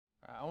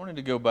I wanted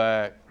to go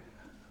back.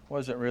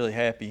 Wasn't really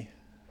happy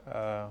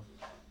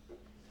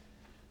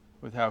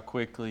with how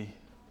quickly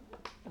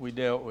we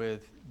dealt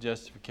with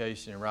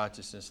justification and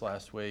righteousness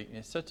last week. And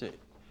it's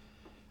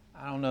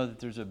I don't know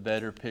that there's a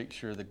better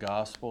picture of the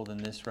gospel than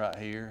this right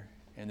here.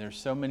 And there's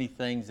so many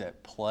things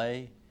at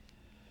play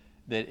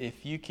that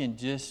if you can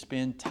just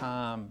spend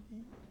time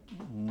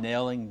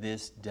nailing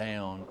this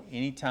down,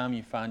 anytime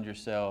you find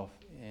yourself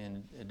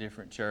in a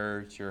different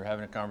church or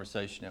having a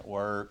conversation at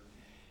work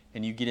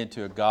and you get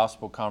into a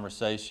gospel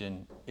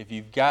conversation, if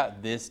you've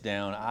got this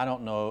down, I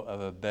don't know of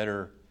a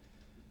better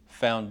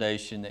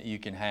foundation that you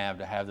can have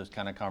to have those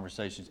kind of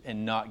conversations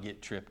and not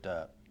get tripped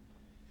up.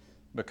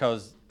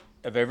 Because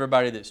of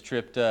everybody that's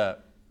tripped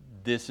up,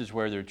 this is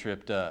where they're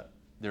tripped up.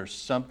 There's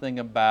something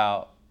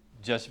about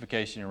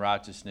justification and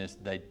righteousness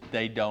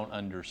they don't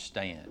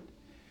understand.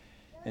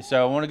 And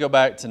so I want to go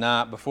back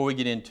tonight before we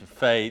get into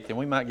faith, and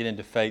we might get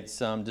into faith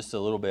just a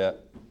little bit,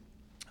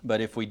 but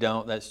if we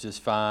don't, that's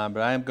just fine.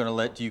 But I am going to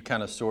let you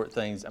kind of sort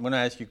things. I'm going to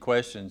ask you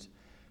questions,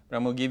 but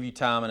I'm going to give you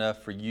time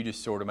enough for you to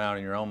sort them out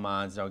in your own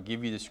minds. And I'll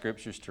give you the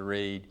scriptures to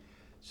read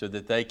so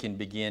that they can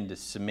begin to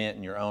cement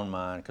in your own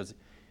mind, because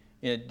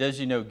it does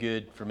you no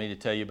good for me to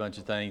tell you a bunch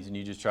of things and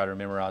you just try to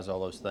memorize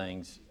all those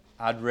things.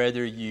 I'd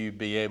rather you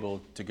be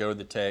able to go to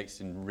the text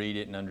and read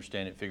it and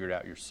understand it, figure it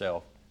out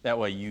yourself. That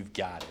way you've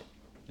got it.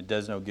 It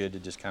does no good to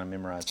just kind of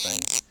memorize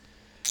things.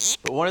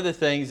 But one of the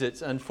things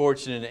that's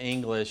unfortunate in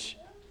English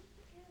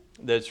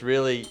that's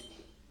really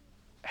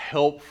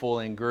helpful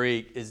in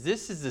Greek is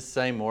this is the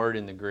same word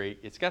in the Greek.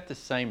 It's got the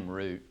same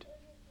root.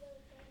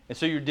 And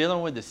so you're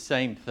dealing with the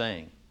same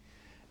thing.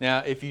 Now,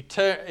 if you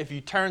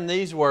turn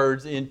these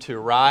words into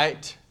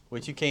right,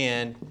 which you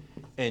can,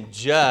 and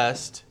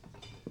just,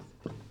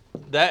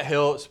 that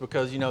helps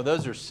because,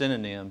 those are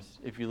synonyms.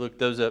 If you look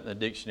those up in the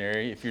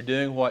dictionary, if you're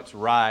doing what's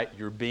right,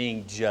 you're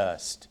being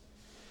just.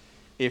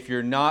 If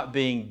you're not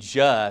being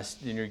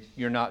just, then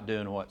you're not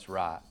doing what's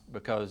right,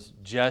 because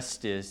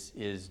justice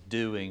is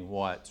doing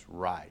what's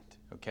right,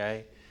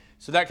 okay?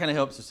 So that kind of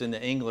helps us in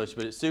the English,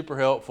 but it's super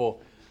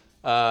helpful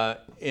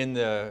in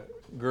the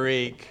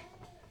Greek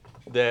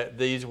that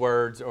these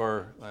words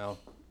are,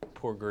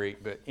 poor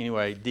Greek, but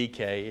anyway, DK,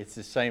 it's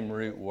the same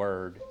root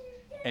word.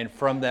 And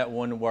from that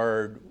one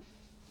word,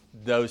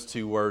 those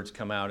two words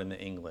come out in the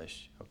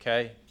English,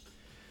 okay?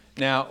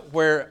 Now,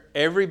 where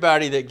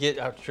everybody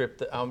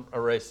that I'll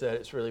erase that,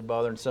 it's really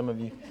bothering some of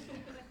you.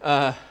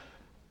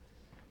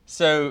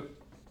 So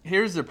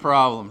here's the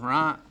problem,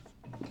 right?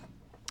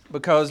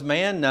 Because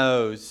man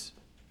knows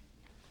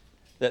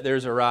that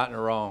there's a right and a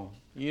wrong.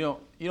 You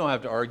don't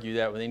have to argue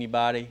that with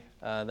anybody.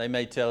 They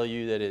may tell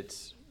you that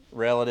it's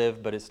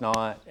relative, but it's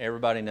not.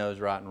 Everybody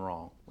knows right and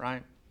wrong,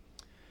 right?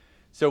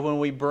 So when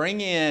we bring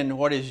in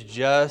what is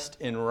just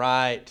and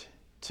right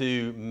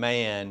to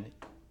man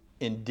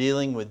in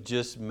dealing with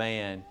just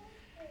man,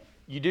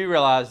 you do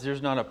realize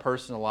there's not a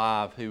person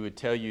alive who would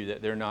tell you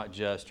that they're not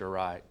just or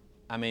right.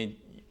 I mean,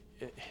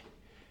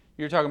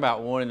 you're talking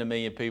about 1 in a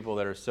million people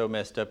that are so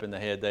messed up in the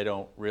head they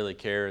don't really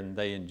care and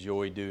they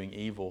enjoy doing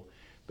evil.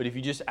 But if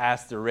you just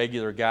ask the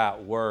regular guy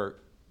at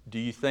work, do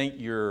you think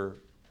you're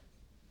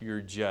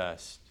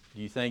just?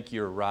 Do you think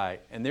you're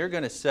right? And they're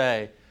going to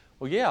say,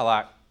 well, yeah,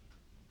 like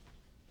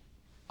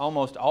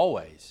almost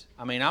always.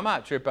 I mean, I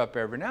might trip up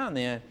every now and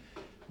then,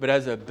 but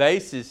as a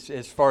basis,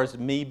 as far as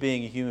me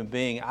being a human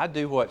being, I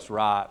do what's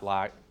right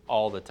like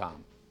all the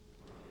time.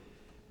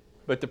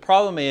 But the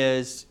problem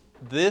is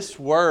this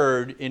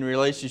word in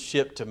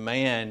relationship to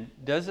man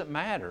doesn't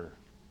matter,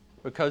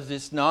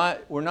 because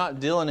we're not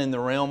dealing in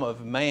the realm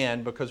of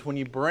man, because when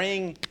you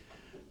bring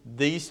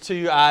these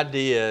two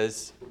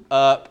ideas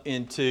up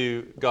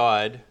into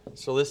God,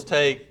 so let's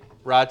take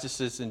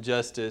righteousness and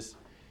justice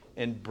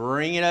and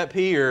bring it up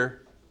here.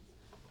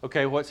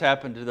 Okay, what's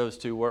happened to those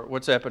two words?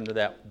 What's happened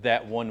to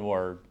that one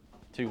word,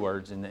 2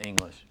 words in the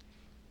English?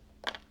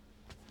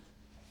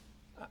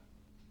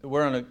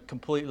 We're on a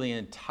completely,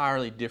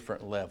 entirely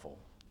different level.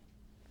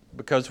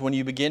 Because when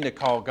you begin to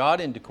call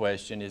God into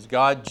question, is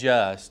God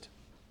just?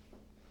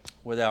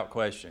 Without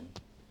question.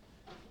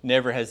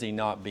 Never has He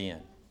not been.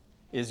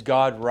 Is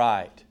God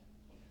right?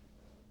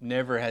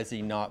 Never has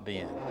He not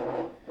been.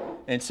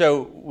 And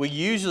so we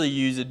usually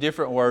use a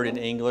different word in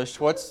English.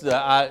 So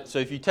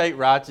if you take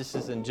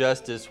righteousness and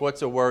justice,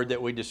 what's a word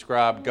that we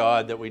describe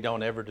God that we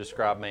don't ever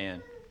describe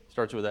man?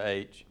 Starts with an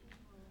H.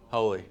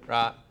 Holy,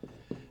 right?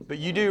 But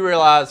you do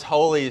realize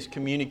holy is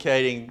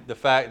communicating the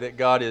fact that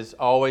God is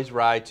always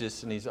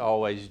righteous and He's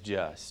always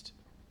just,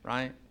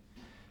 right?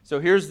 So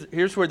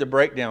here's where the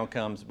breakdown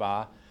comes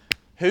by.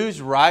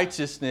 Whose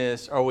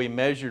righteousness are we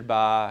measured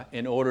by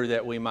in order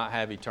that we might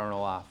have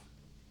eternal life?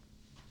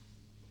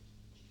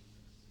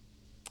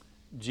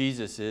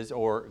 Jesus's,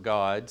 or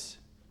God's.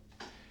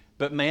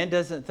 But man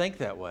doesn't think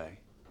that way.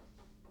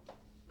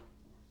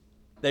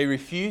 They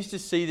refuse to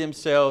see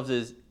themselves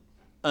as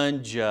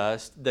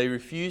unjust. They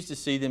refuse to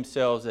see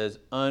themselves as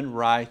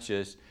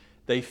unrighteous.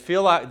 They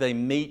feel like they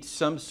meet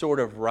some sort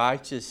of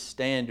righteous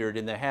standard,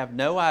 and they have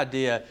no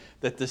idea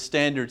that the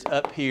standard's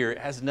up here. It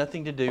has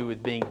nothing to do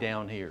with being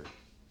down here.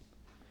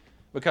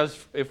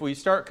 Because if we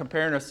start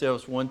comparing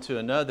ourselves one to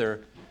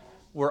another,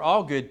 we're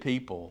all good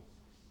people.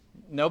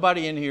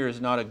 Nobody in here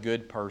is not a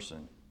good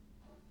person.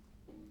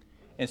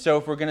 And so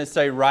if we're going to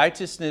say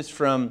righteousness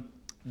from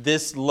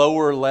this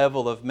lower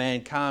level of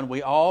mankind,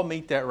 we all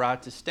meet that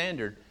righteous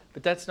standard.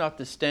 But that's not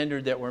the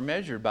standard that we're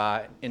measured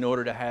by in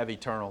order to have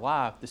eternal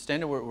life. The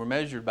standard we're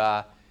measured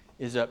by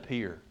is up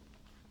here.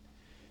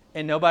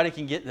 And nobody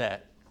can get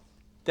that.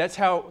 That's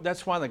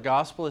why the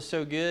gospel is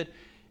so good.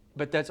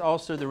 But that's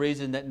also the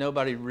reason that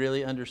nobody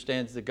really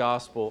understands the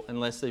gospel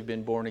unless they've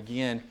been born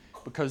again,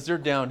 because they're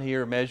down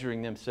here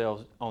measuring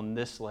themselves on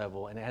this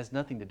level, and it has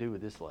nothing to do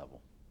with this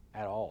level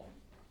at all.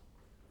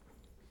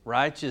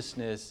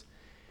 Righteousness,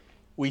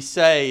 we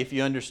say, if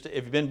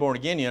you've been born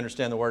again, you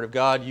understand the Word of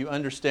God, you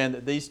understand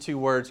that these two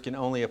words can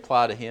only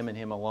apply to Him and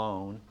Him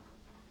alone,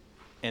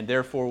 and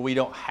therefore we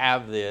don't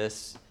have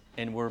this,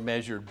 and we're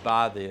measured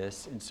by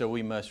this, and so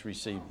we must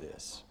receive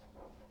this.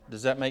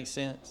 Does that make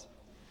sense?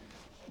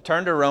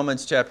 Turn to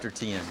Romans chapter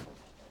 10.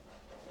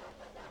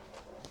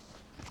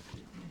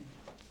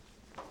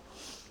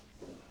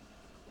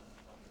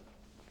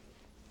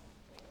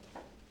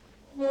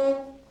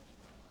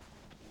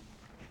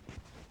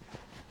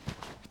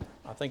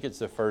 I think it's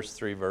the first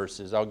 3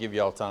 verses. I'll give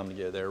you all time to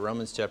get there.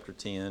 Romans chapter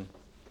 10.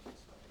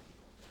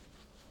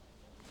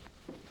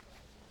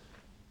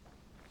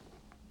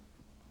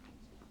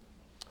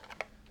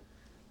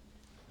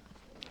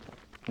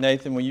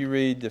 Nathan, will you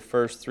read the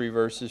first 3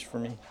 verses for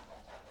me?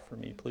 For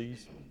me,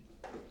 please.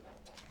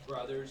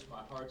 Brothers,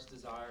 my heart's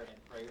desire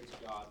and prayer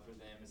to God for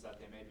them is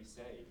that they may be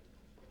saved.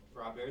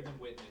 For I bear them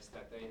witness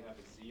that they have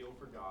a zeal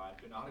for God,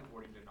 but not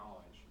according to knowledge.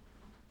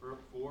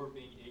 For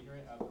being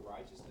ignorant of the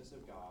righteousness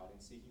of God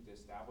and seeking to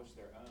establish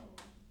their own,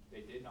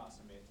 they did not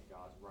submit to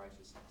God's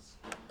righteousness.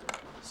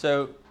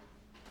 So,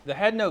 they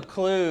had no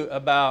clue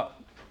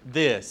about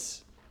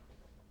this.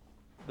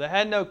 They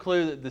had no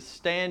clue that the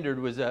standard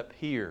was up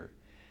here.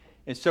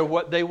 And so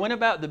what they went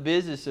about the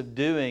business of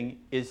doing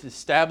is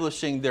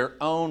establishing their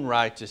own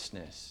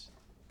righteousness.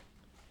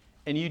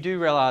 And you do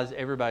realize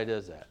everybody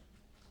does that.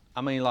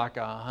 I mean, like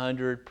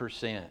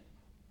 100%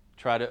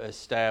 try to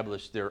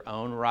establish their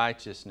own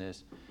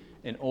righteousness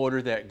in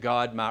order that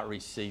God might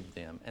receive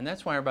them. And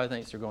that's why everybody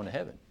thinks they're going to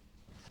heaven.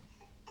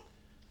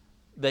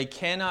 They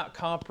cannot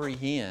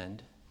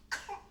comprehend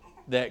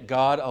that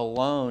God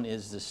alone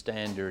is the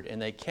standard,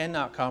 and they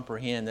cannot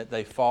comprehend that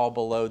they fall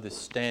below the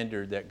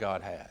standard that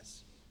God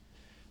has.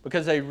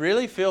 Because they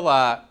really feel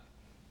like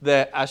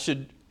they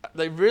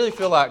really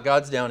feel like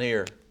God's down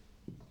here.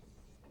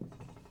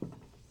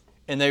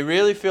 And they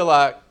really feel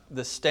like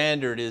the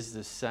standard is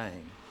the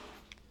same.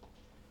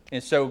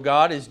 And so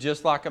God is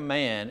just like a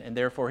man, and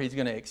therefore He's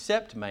going to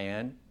accept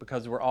man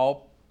because we're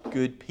all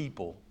good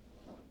people,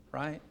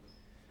 right?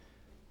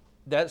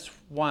 That's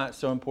why it's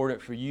so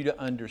important for you to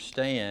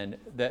understand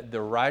that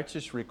the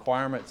righteous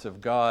requirements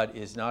of God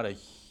is not a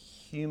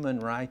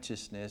human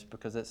righteousness,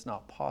 because that's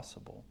not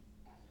possible.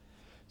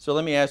 So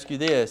let me ask you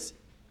this.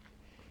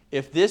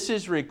 If this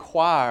is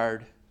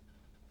required,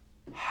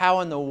 how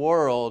in the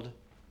world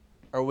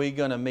are we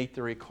going to meet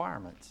the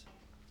requirements?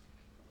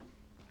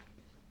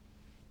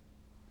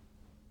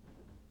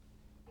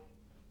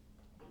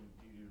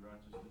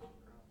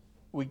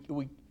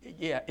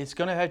 It's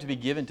going to have to be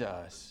given to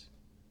us.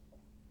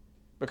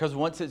 Because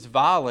once it's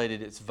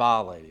violated, it's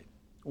violated.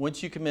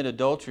 Once you commit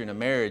adultery in a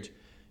marriage,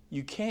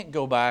 you can't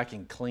go back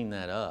and clean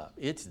that up.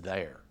 It's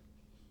there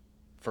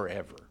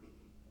forever.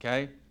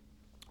 Okay?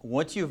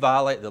 Once you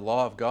violate the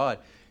law of God,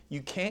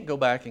 you can't go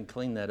back and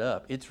clean that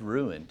up. It's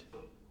ruined.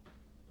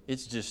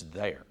 It's just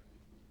there.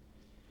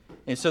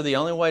 And so the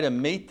only way to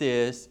meet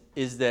this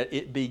is that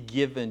it be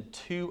given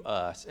to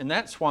us. And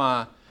that's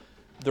why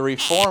the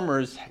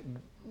Reformers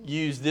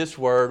use this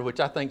word, which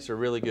I think is a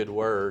really good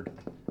word,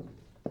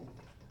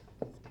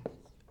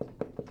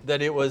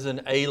 that it was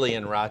an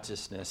alien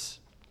righteousness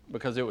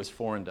because it was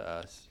foreign to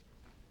us.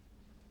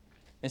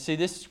 And see,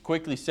 this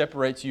quickly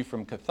separates you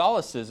from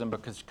Catholicism,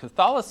 because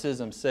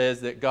Catholicism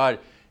says that God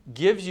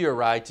gives you a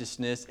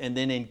righteousness, and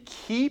then in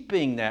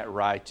keeping that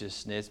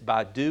righteousness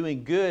by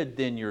doing good,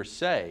 then you're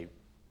saved.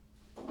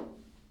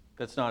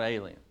 That's not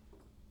alien.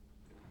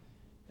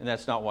 And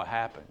that's not what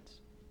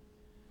happens.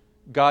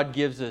 God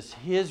gives us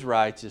His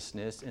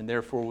righteousness, and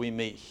therefore we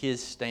meet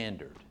His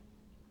standard.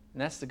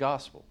 And that's the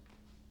gospel.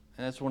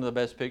 And that's one of the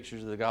best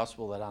pictures of the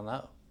gospel that I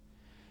know.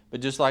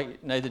 But just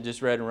like Nathan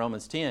just read in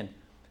Romans 10,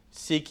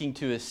 seeking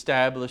to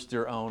establish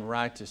their own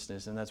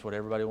righteousness, and that's what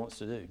everybody wants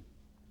to do.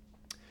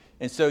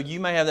 And so you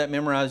may have that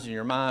memorized in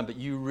your mind, but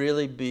you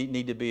really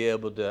need to be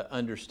able to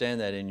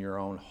understand that in your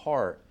own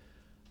heart.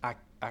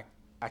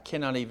 I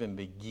cannot even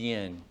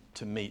begin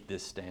to meet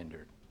this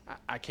standard.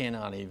 I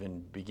cannot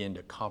even begin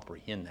to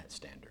comprehend that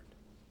standard.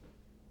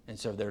 And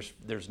so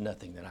there's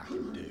nothing that I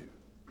can do.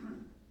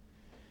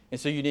 And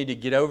so you need to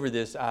get over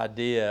this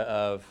idea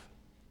of,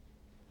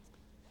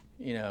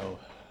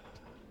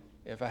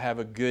 if I have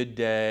a good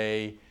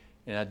day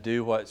and I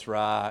do what's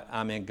right,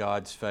 I'm in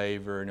God's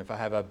favor. And if I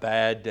have a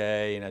bad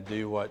day and I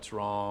do what's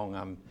wrong,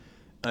 I'm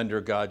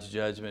under God's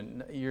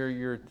judgment.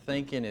 Your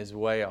thinking is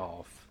way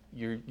off.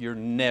 You're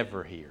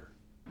never here.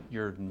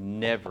 You're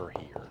never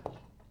here.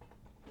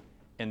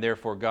 And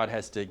therefore, God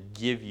has to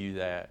give you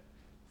that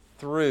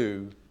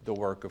through the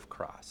work of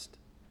Christ.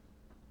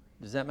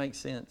 Does that make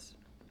sense?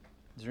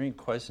 Is there any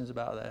questions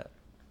about that?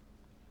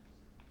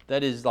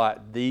 That is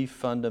like the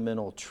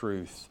fundamental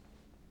truth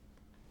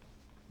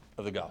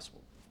of the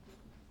gospel.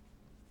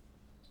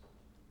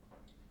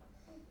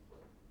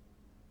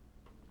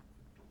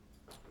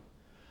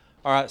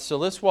 All right, so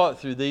let's walk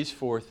through these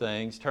four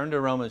things. Turn to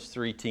Romans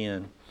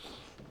 3:10.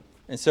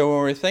 And so when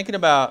we're thinking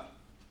about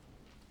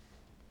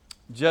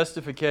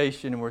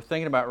justification and we're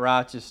thinking about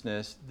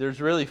righteousness, there's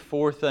really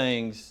four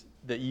things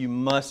that you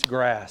must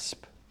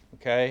grasp,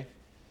 okay?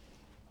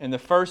 And the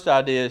first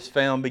idea is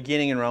found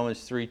beginning in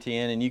Romans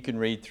 3:10, and you can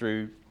read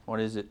through,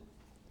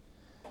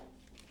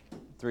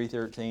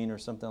 3:13 or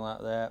something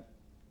like that.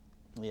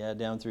 Yeah,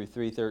 down through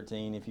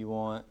 3:13 if you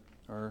want,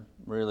 or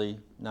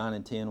really 9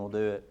 and 10 will do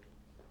it.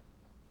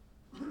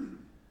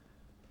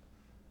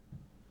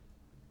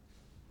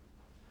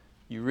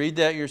 You read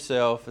that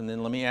yourself, and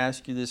then let me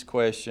ask you this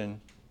question.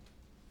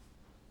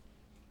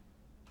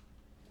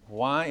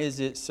 Why is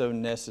it so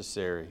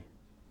necessary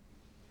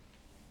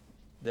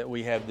that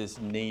we have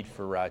this need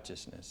for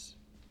righteousness?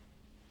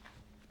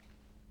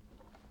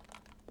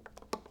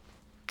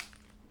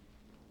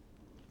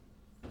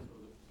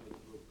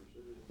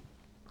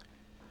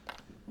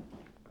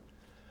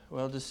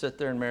 Well, just sit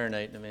there and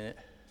marinate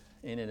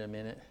in it a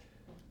minute.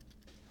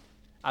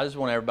 I just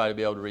want everybody to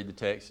be able to read the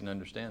text and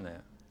understand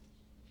that.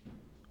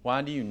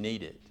 Why do you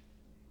need it?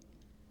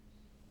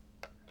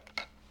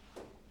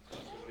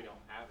 Because we don't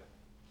have it.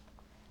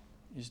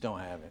 You just don't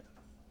have it.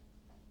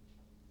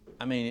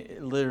 I mean,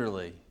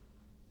 literally.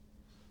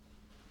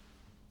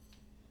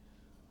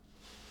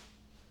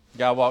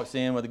 Guy walks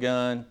in with a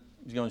gun,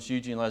 he's going to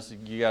shoot you unless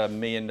you got $1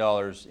 million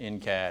in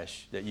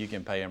cash that you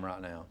can pay him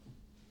right now.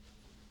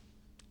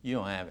 You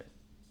don't have it.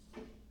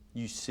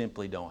 You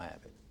simply don't have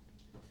it.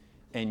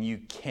 And you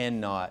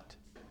cannot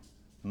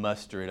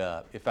muster it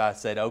up. If I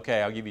said,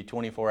 okay, I'll give you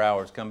 24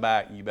 hours, come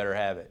back, you better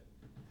have it.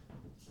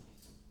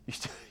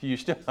 You're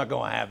still not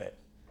going to have it.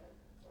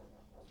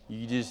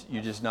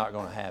 You're just not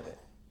going to have it.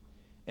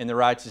 And the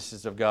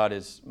righteousness of God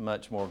is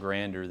much more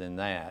grander than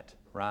that,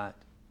 right?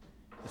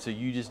 So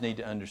you just need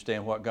to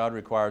understand what God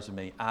requires of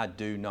me. I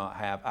do not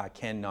have, I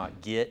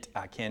cannot get,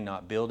 I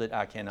cannot build it,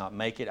 I cannot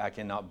make it, I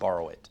cannot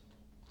borrow it.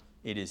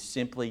 It is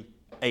simply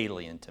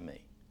alien to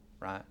me,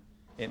 right?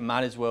 It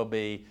might as well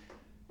be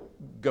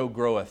go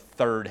grow a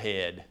third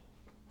head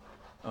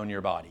on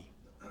your body.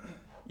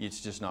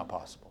 It's just not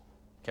possible,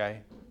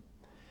 okay?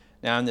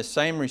 Now, in the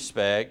same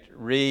respect,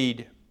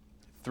 read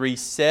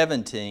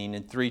 3:17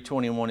 and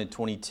 3:21 and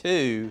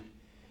 22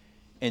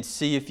 and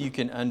see if you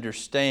can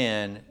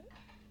understand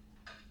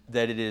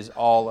that it is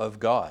all of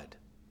God.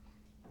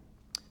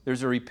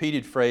 There's a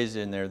repeated phrase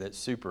in there that's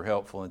super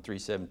helpful in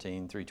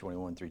 3:17,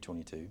 3:21,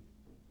 3:22.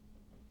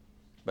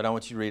 But I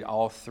want you to read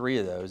all three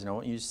of those, and I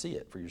want you to see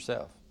it for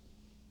yourself.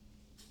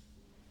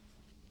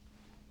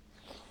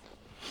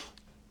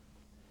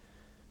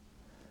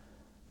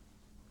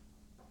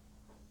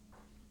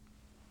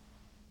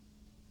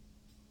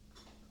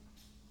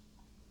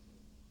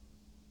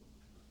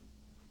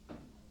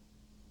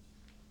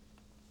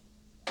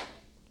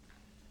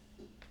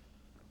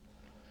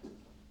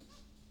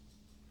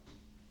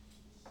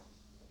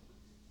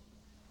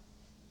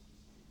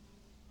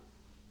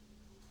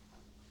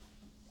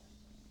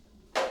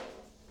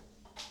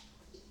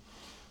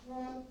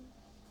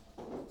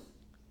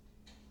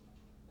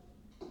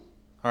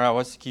 All right,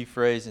 what's the key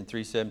phrase in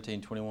 3:17,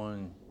 21,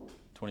 and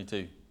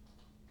 22?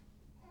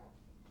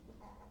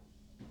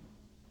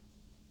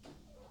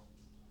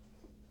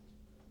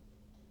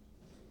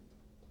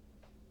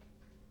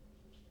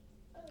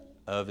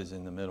 Of is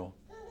in the middle.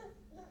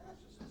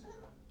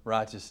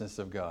 Righteousness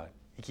of God.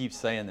 He keeps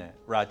saying that.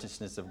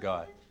 Righteousness of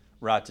God.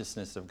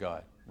 Righteousness of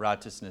God.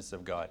 Righteousness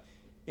of God.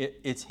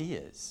 It's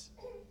His.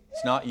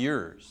 It's not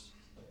yours.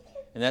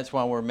 And that's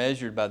why we're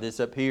measured by this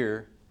up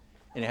here,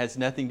 and it has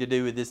nothing to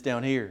do with this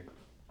down here.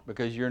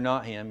 Because you're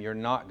not Him, you're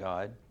not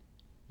God,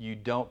 you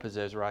don't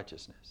possess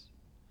righteousness.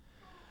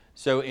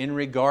 So in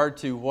regard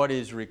to what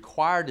is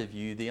required of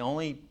you, the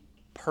only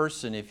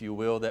person, if you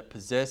will, that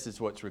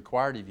possesses what's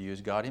required of you is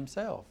God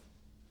Himself.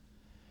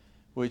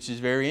 Which is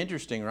very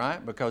interesting,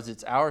 right? Because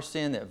it's our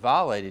sin that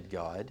violated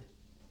God,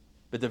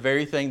 but the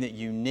very thing that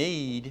you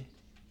need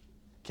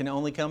can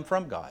only come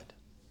from God.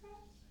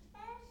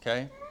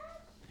 Okay?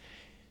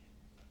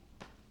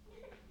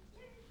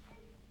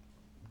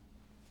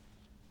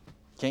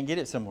 Can't get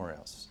it somewhere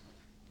else.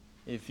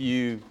 If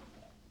you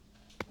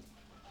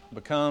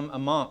become a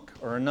monk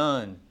or a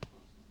nun,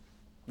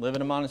 live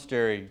in a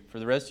monastery for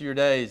the rest of your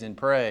days and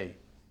pray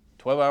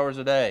 12 hours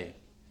a day,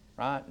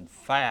 right? And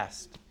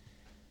fast.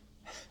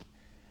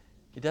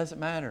 It doesn't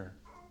matter.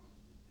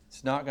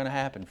 It's not going to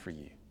happen for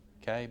you,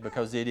 okay?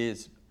 Because it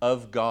is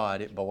of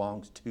God. It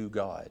belongs to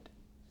God.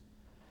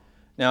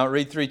 Now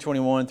read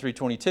 3:21 and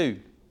 3:22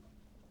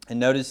 and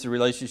notice the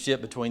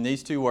relationship between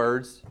these two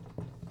words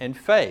and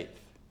faith.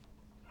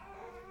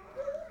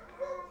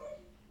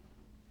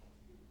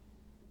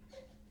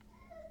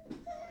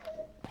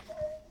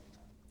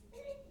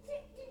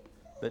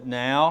 But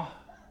now,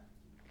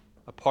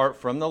 apart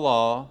from the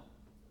law,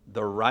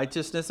 the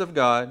righteousness of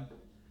God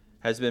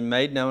has been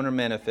made known or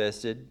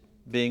manifested,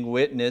 being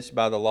witnessed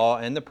by the law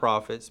and the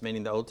prophets,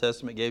 meaning the Old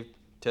Testament gave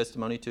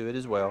testimony to it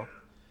as well.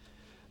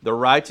 The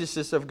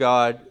righteousness of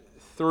God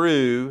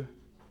through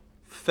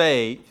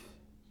faith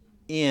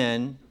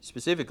in,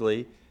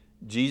 specifically,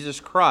 Jesus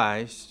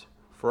Christ,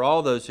 for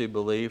all those who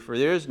believe, for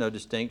there is no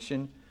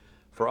distinction.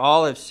 For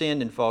all have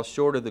sinned and fall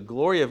short of the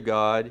glory of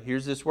God.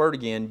 Here's this word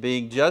again,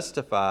 being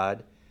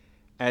justified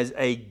as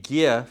a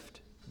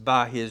gift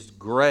by His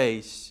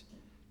grace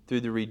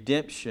through the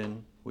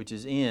redemption which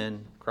is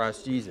in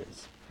Christ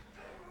Jesus.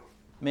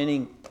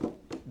 Meaning,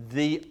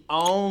 the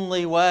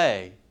only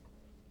way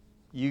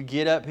you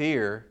get up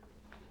here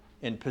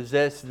and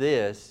possess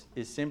this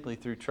is simply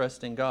through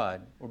trusting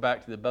God. We're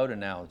back to the boat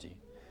analogy.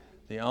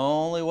 The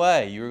only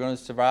way you were going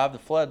to survive the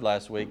flood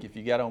last week if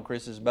you got on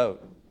Chris's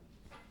boat.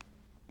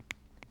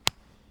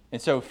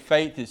 And so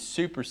faith is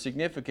super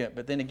significant,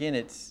 but then again,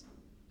 it's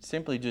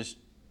simply just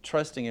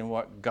trusting in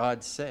what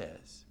God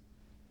says.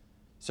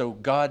 So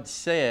God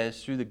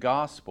says through the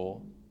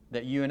gospel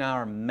that you and I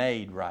are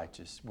made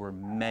righteous. We're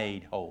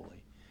made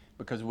holy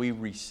because we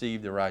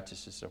receive the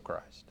righteousness of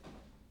Christ.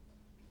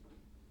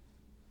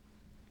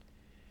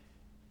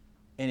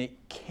 And it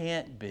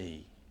can't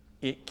be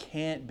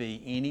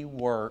any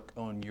work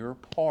on your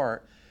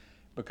part,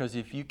 because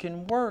if you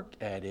can work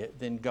at it,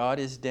 then God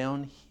is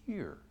down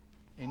here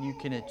and you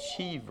can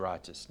achieve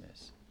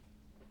righteousness.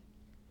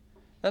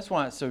 That's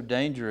why it's so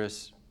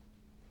dangerous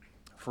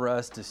for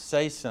us to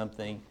say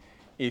something,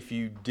 if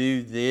you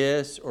do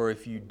this or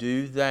if you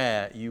do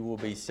that, you will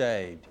be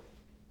saved.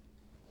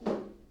 That's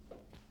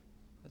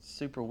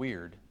super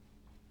weird,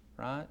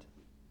 right?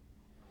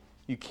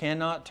 You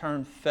cannot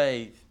turn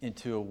faith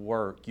into a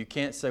work. You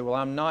can't say, well,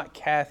 I'm not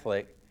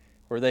Catholic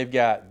where they've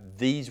got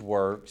these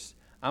works.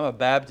 I'm a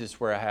Baptist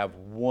where I have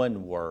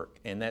one work,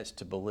 and that's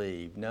to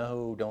believe.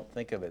 No, don't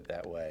think of it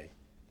that way.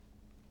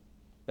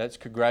 That's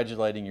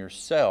congratulating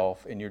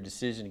yourself in your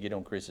decision to get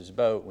on Chris's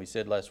boat. We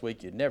said last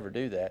week you'd never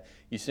do that.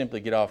 You simply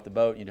get off the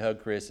boat and you'd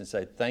hug Chris and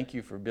say, thank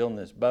you for building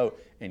this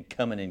boat and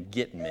coming and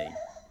getting me.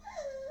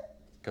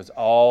 Because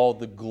all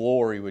the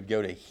glory would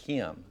go to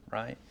Him,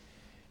 right?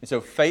 And so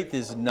faith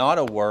is not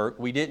a work.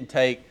 We didn't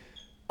take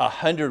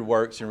 100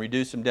 works and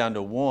reduce them down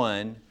to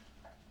one.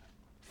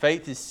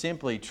 Faith is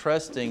simply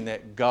trusting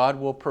that God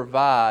will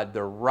provide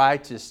the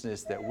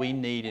righteousness that we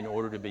need in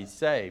order to be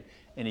saved.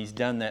 And He's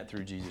done that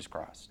through Jesus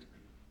Christ.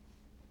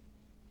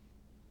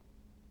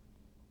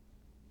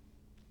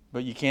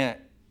 But you can't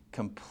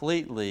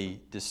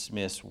completely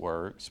dismiss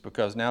works,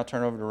 because now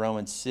turn over to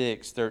Romans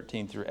 6,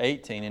 13 through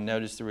 18 and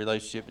notice the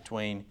relationship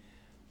between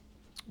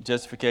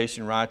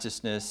justification,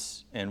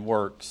 righteousness, and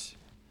works.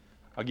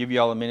 I'll give you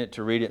all a minute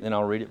to read it, and then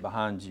I'll read it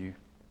behind you.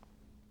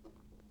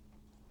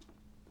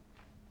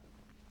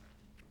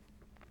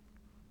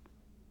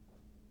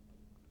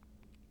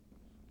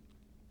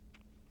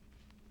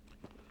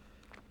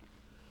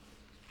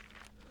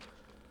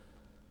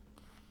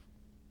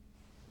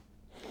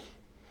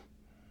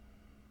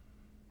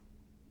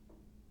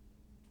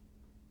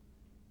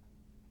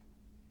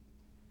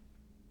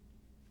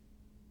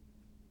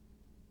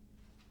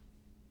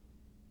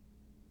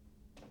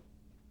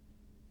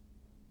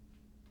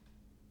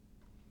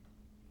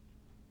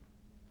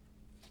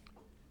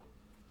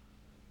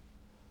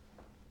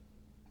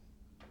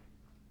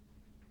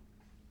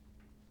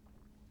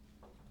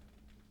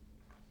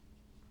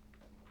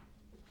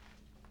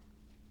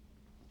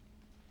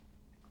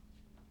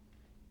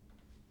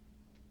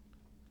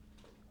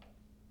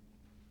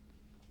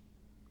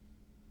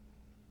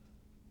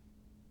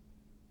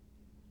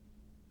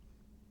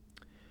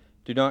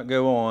 Do not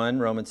go on,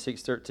 Romans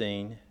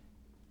 6:13,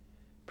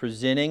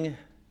 presenting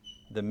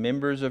the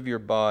members of your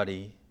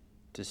body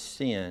to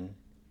sin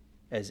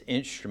as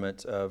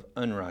instruments of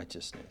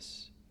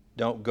unrighteousness.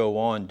 Don't go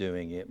on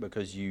doing it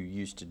because you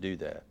used to do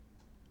that.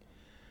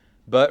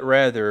 But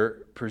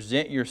rather,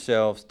 present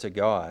yourselves to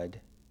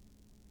God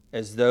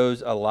as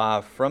those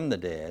alive from the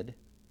dead,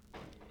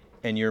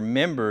 and your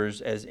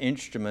members as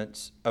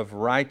instruments of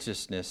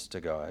righteousness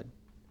to God.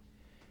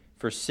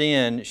 For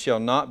sin shall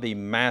not be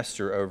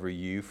master over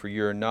you, for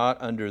you are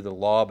not under the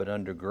law but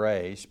under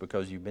grace,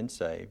 because you've been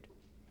saved.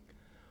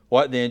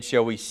 What then,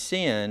 shall we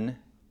sin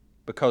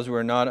because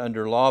we're not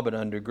under law but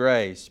under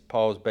grace?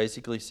 Paul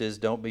basically says,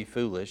 don't be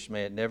foolish,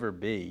 may it never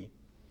be.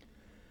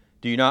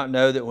 Do you not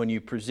know that when you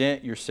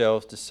present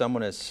yourselves to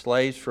someone as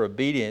slaves for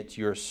obedience,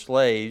 you are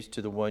slaves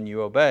to the one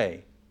you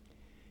obey?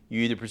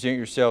 You either present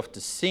yourself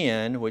to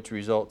sin, which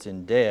results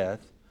in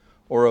death,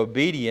 or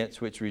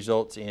obedience, which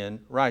results in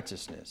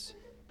righteousness.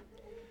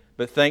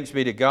 But thanks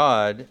be to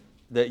God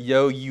that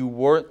though you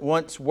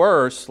once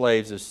were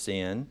slaves of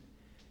sin,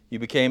 you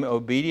became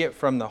obedient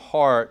from the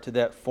heart to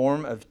that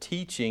form of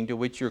teaching to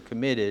which you're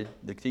committed,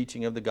 the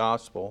teaching of the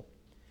gospel.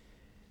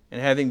 And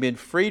having been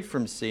freed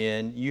from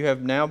sin, you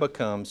have now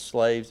become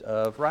slaves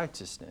of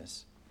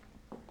righteousness.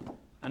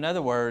 In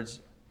other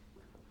words,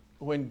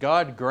 when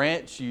God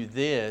grants you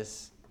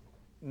this,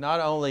 not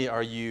only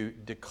are you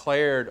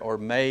declared or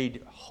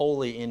made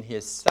holy in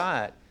His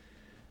sight,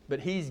 but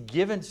He's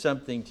given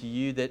something to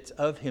you that's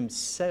of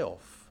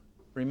Himself.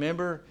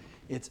 Remember,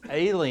 it's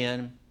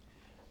alien,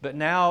 but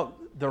now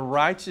the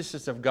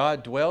righteousness of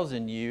God dwells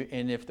in you,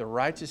 and if the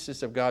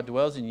righteousness of God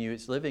dwells in you,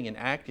 it's living and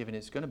active, and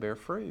it's going to bear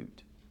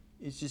fruit.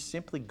 It's just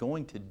simply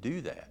going to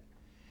do that.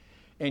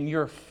 And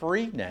you're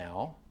free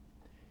now.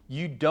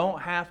 You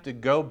don't have to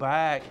go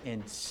back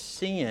and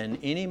sin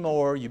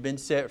anymore. You've been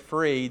set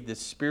free. The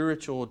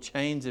spiritual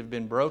chains have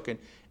been broken,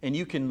 and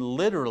you can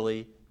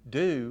literally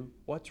do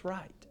what's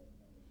right.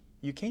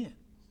 You can.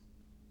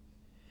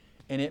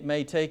 And it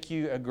may take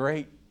you a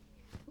great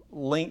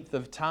length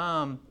of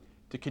time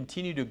to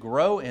continue to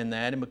grow in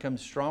that and become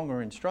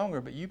stronger and stronger,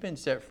 but you've been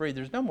set free.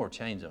 There's no more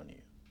chains on you.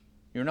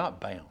 You're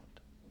not bound.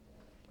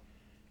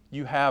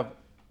 You have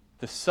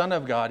the Son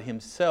of God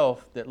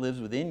Himself that lives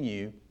within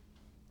you,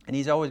 and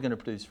He's always going to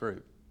produce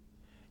fruit.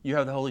 You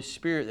have the Holy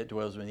Spirit that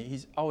dwells within you.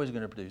 He's always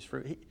going to produce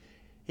fruit.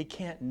 He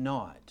can't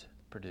not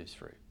produce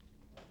fruit.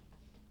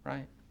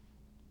 Right?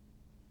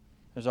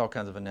 There's all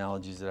kinds of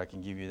analogies that I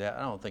can give you that.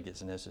 I don't think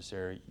it's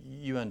necessary.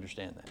 You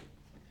understand that.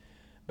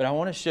 But I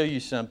want to show you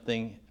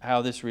something,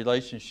 how this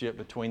relationship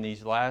between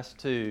these last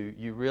two,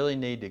 you really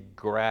need to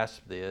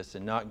grasp this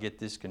and not get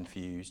this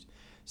confused.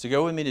 So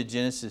go with me to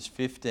Genesis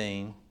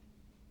 15.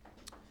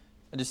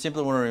 I just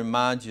simply want to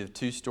remind you of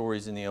two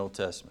stories in the Old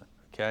Testament,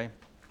 okay?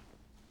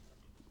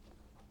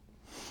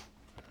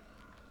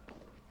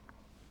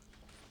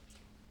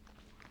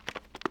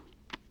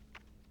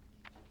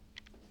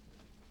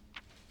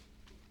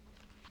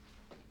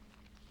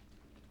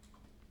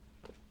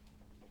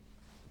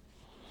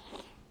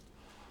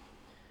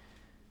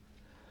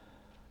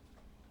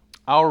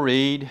 I'll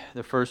read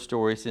the first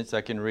story since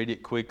I can read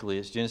it quickly.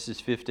 It's Genesis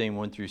 15,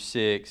 1 through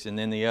 6, and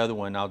then the other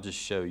one I'll just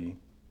show you.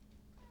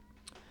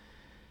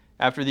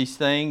 After these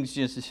things,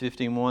 Genesis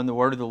 15:1, the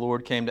word of the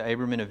Lord came to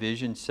Abram in a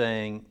vision,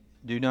 saying,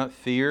 "Do not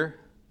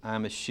fear, I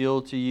am a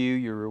shield to you,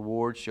 your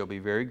reward shall be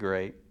very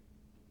great."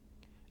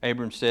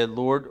 Abram said,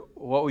 "Lord,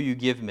 what will you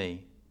give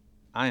me?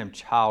 I am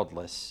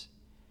childless,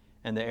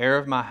 and the heir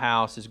of my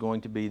house is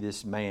going to be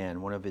this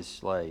man, one of his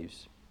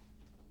slaves."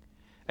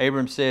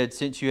 Abram said,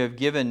 "Since you have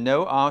given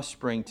no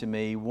offspring to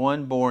me,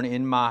 one born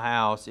in my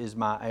house is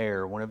my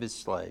heir," one of his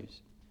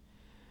slaves.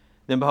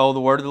 Then behold,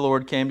 the word of the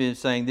Lord came to him,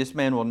 saying, "This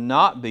man will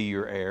not be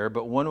your heir,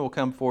 but one will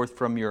come forth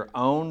from your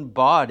own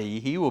body.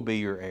 He will be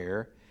your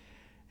heir."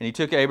 And he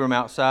took Abram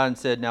outside and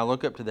said, "Now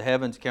look up to the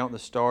heavens, count the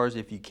stars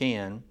if you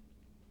can."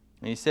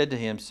 And he said to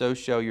him, "So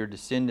shall your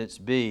descendants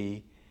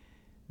be."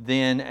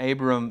 Then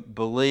Abram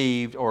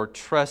believed or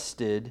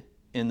trusted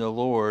in the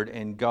Lord,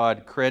 and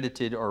God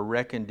credited or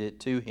reckoned it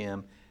to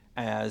him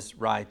as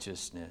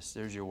righteousness.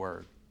 There's your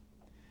word.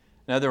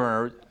 In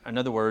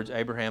other words,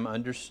 Abraham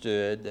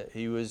understood that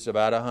he was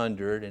about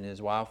 100 and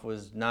his wife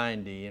was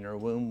 90 and her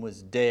womb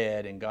was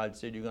dead, and God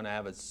said, "You're going to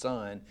have a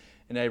son."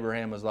 And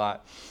Abraham was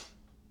like,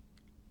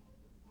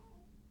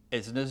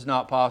 "This is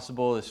not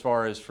possible as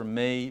far as for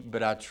me,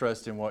 but I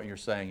trust in what you're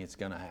saying, it's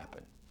going to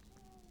happen."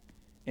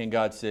 And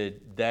God said,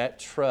 "That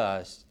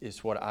trust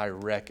is what I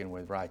reckon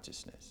with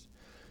righteousness."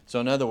 So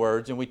in other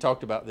words, and we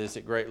talked about this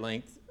at great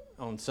length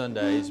on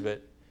Sundays,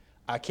 but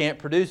I can't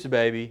produce a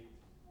baby.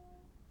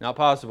 Not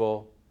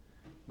possible.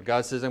 But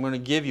God says, "I'm going to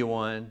give you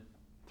one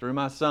through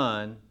my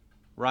Son,"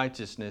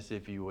 righteousness,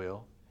 if you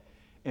will.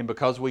 And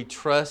because we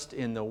trust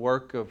in the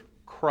work of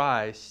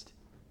Christ,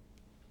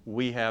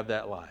 we have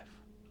that life.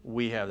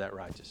 We have that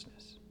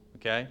righteousness.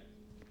 Okay?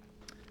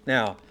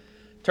 Now,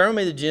 turn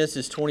with me to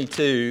Genesis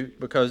 22,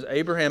 because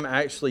Abraham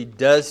actually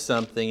does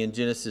something in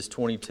Genesis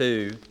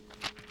 22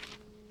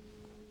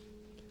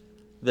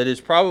 that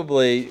is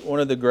probably one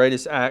of the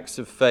greatest acts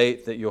of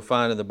faith that you'll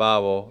find in the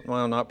Bible.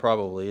 Well, not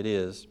probably, it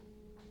is.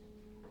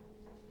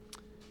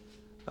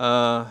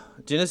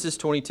 Genesis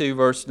 22,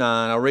 verse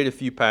 9. I'll read a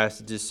few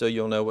passages so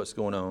you'll know what's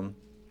going on.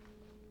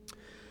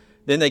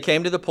 Then they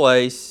came to the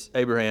place,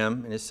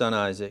 Abraham and his son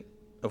Isaac,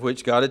 of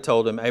which God had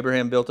told him.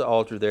 Abraham built an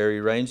altar there. He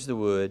arranged the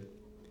wood.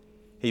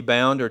 He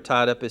bound or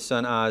tied up his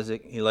son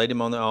Isaac. He laid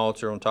him on the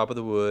altar on top of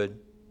the wood.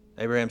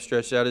 Abraham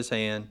stretched out his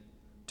hand,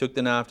 took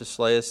the knife to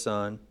slay his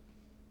son.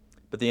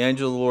 But the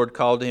angel of the Lord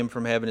called to him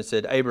from heaven and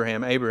said,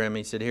 "Abraham, Abraham."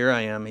 He said, "Here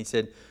I am." He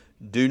said,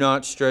 "Do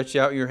not stretch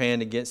out your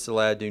hand against the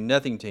lad. Do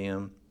nothing to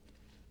him.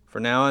 For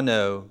now I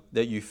know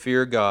that you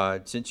fear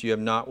God, since you have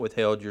not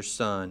withheld your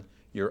son,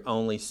 your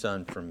only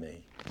son, from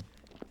me."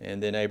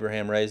 And then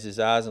Abraham raised his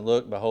eyes and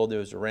looked. Behold, there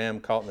was a ram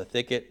caught in the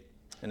thicket.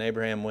 And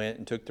Abraham went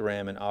and took the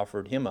ram and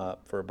offered him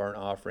up for a burnt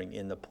offering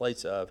in the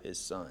place of his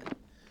son.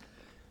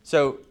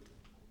 So,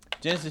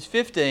 Genesis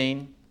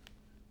 15...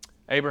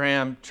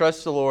 Abraham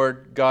trusts the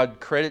Lord.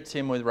 God credits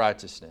him with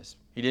righteousness.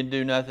 He didn't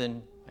do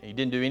nothing. He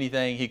didn't do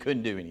anything. He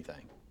couldn't do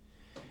anything.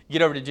 You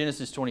get over to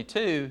Genesis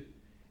 22,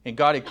 and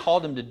God had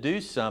called him to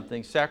do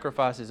something,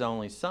 sacrifice his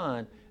only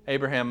son.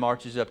 Abraham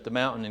marches up the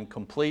mountain in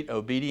complete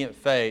obedient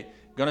faith,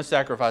 going to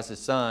sacrifice his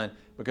son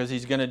because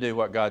he's going to do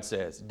what God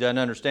says. Doesn't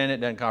understand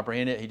it, doesn't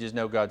comprehend it. He just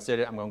knows God said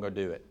it. I'm going to go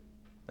do it.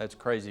 That's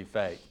crazy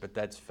faith, but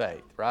that's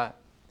faith, right?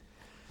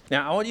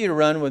 Now, I want you to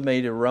run with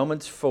me to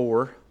Romans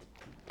 4.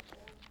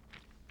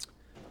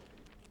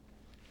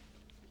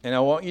 And I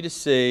want you to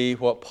see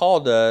what Paul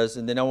does,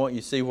 and then I want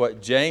you to see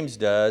what James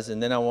does,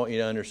 and then I want you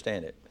to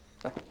understand it.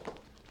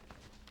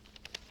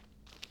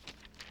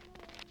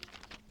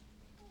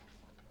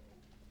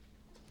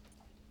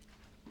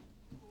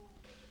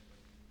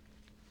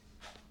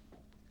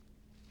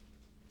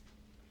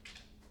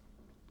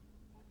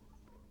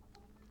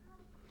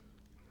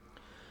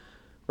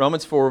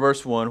 Romans 4,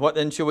 verse 1. What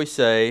then shall we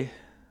say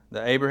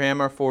that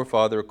Abraham our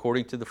forefather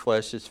according to the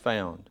flesh is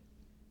found?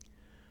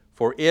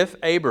 For if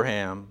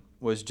Abraham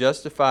was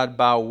justified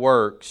by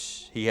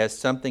works, he has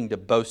something to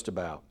boast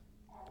about,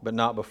 but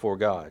not before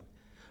God.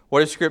 What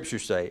does Scripture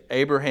say?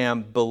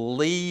 Abraham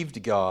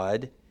believed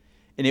God,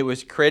 and it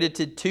was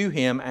credited to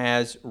him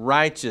as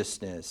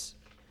righteousness.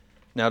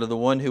 Now to the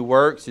one who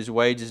works, his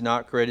wage is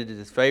not credited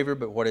as favor,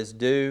 but what is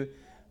due.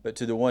 But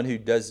to the one who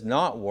does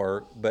not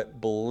work, but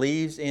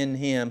believes in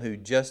him who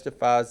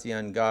justifies the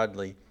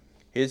ungodly,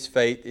 his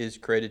faith is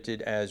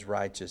credited as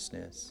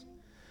righteousness.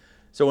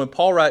 So when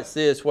Paul writes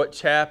this, what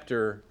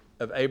chapter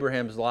of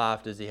Abraham's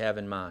life does he have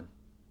in mind?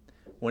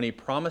 When he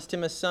promised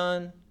him a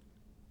son,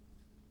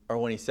 or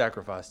when he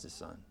sacrificed his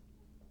son?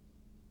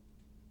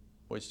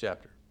 Which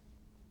chapter?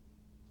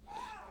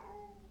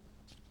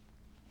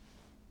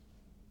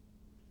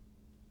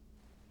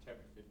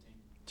 Chapter 15.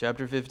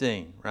 Chapter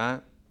 15,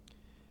 right?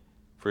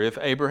 For if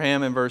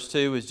Abraham in verse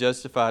 2 was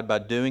justified by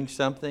doing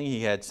something,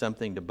 he had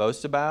something to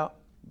boast about.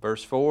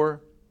 Verse 4,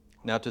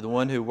 now to the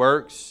one who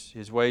works,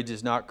 his wage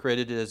is not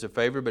credited as a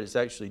favor, but it's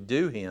actually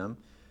due him.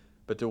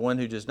 But to one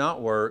who does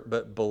not work,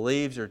 but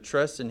believes or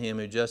trusts in him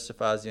who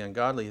justifies the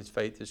ungodly, his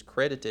faith is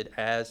credited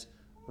as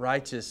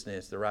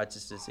righteousness, the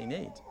righteousness he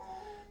needs.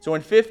 So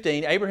in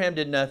 15, Abraham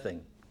did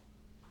nothing.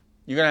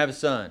 You're going to have a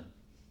son.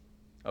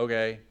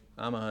 Okay,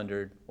 I'm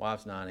 100,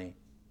 wife's 90,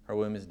 her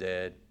womb is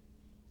dead,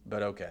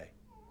 but okay.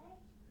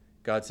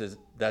 God says,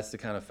 that's the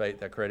kind of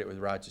faith I credit with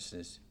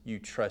righteousness. You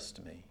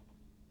trust me.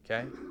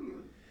 Okay?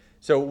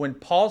 So when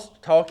Paul's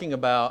talking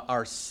about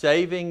our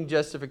saving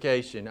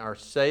justification, our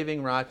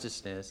saving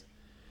righteousness,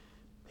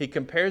 he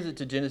compares it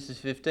to Genesis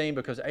 15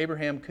 because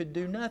Abraham could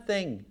do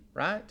nothing,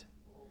 right?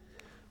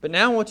 But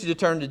now I want you to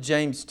turn to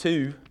James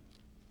 2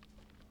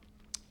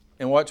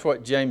 and watch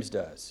what James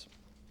does.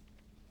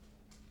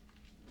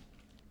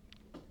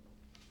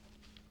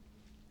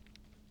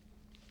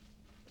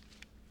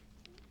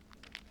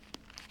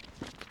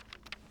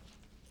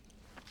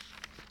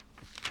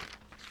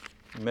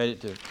 You made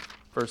it to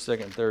 1st,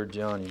 2nd, 3rd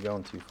John, you've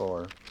gone too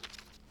far.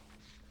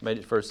 Made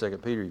it to 1st,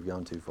 2nd Peter, you've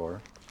gone too far.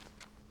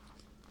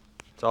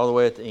 It's all the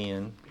way at the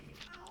end,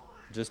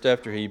 just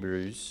after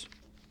Hebrews,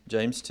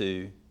 James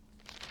 2.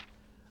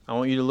 I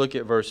want you to look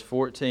at verse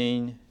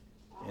 14,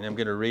 and I'm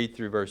going to read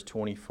through verse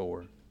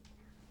 24.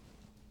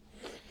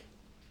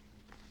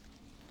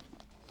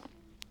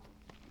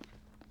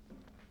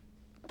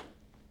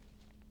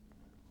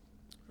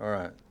 All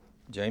right,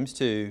 James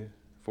 2,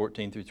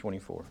 14 through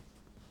 24.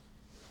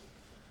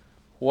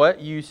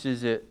 What use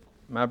is it,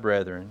 my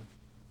brethren,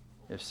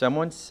 if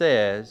someone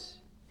says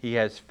he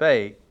has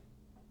faith,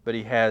 but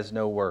he has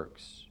no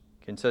works?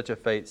 Can such a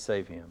faith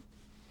save him?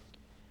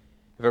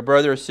 If a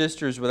brother or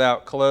sister is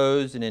without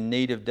clothes and in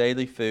need of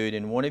daily food,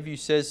 and one of you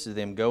says to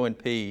them, go in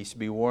peace,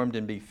 be warmed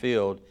and be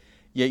filled,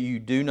 yet you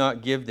do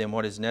not give them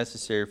what is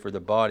necessary for the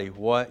body,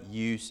 what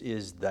use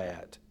is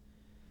that?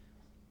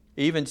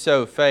 Even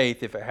so,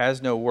 faith, if it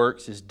has no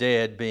works, is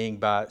dead, being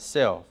by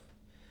itself.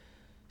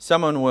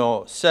 Someone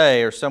will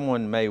say, or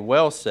someone may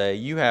well say,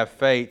 you have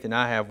faith and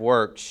I have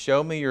works.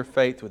 Show me your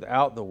faith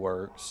without the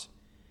works,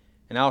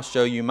 and I'll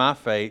show you my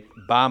faith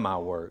by my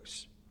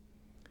works.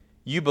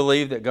 You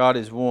believe that God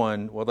is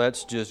one. Well,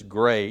 that's just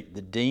great.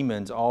 The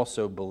demons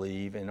also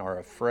believe and are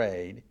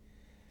afraid.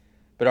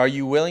 But are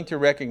you willing to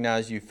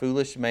recognize, you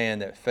foolish man,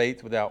 that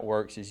faith without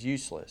works is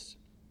useless?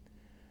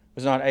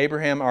 Was not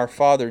Abraham our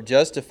father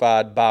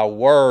justified by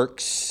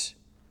works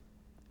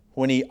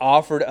when he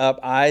offered up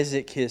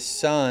Isaac his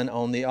son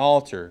on the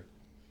altar?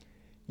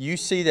 You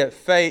see that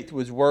faith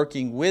was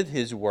working with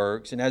his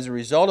works, and as a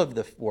result of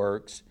the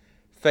works,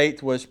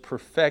 faith was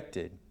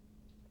perfected.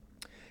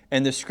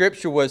 And the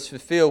scripture was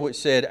fulfilled which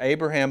said,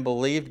 Abraham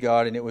believed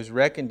God, and it was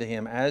reckoned to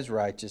him as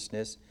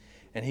righteousness,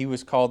 and he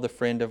was called the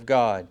friend of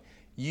God.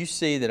 You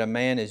see that a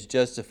man is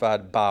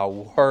justified by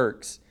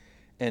works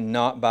and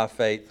not by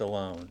faith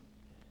alone.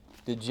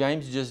 Did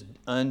James just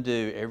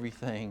undo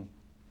everything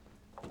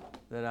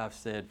that I've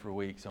said for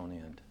weeks on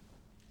end?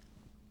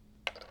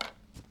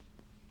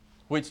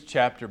 Which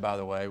chapter, by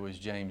the way, was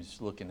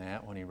James looking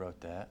at when he wrote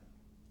that?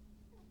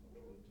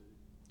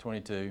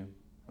 22.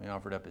 When he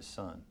offered up his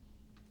son.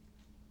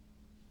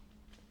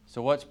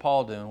 So what's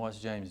Paul doing? What's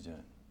James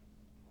doing?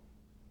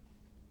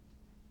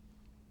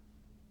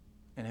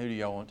 And who do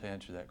y'all want to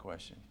answer that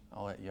question?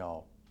 I'll let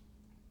y'all.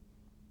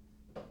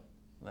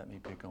 Let me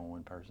pick on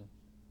one person.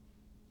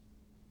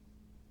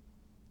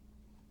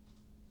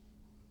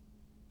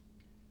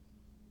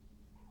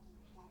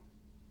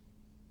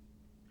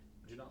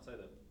 Would you not say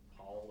that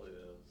Paul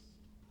is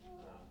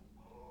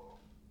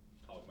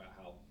talking about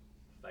how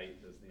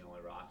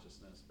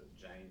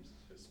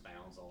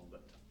expounds on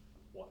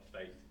what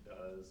faith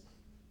does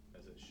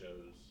as it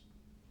shows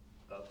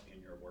up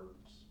in your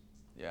works.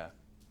 Yeah.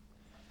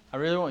 I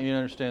really want you to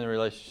understand the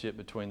relationship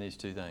between these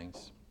two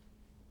things.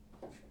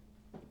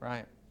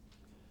 Right?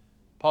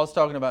 Paul's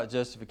talking about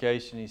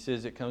justification. He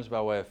says it comes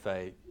by way of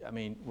faith. I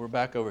mean, we're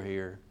back over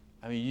here.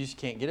 I mean, you just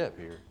can't get up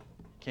here.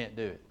 Can't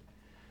do it.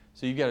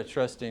 So you've got to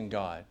trust in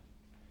God.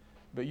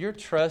 But your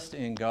trust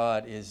in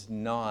God is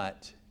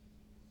not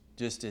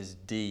just as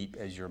deep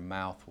as your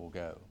mouth will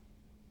go.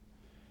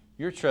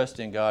 Your trust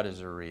in God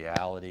is a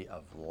reality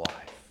of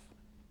life.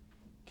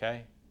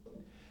 Okay?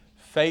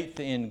 Faith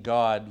in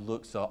God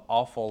looks an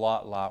awful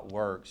lot like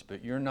works,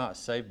 but you're not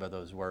saved by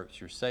those works.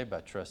 You're saved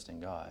by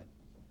trusting God.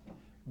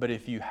 But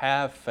if you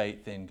have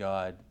faith in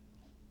God,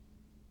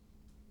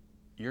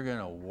 you're going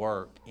to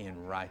work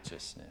in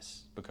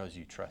righteousness because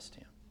you trust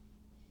Him.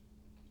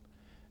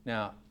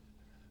 Now,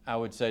 I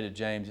would say to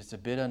James, it's a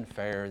bit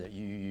unfair that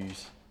you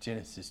use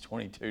Genesis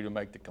 22 to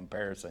make the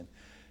comparison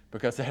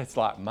because that's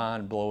like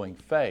mind-blowing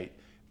faith.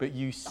 But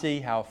you see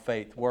how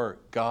faith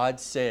works. God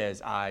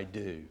says, I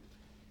do.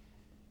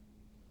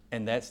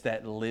 And that's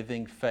that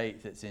living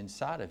faith that's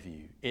inside of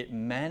you. It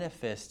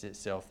manifests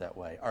itself that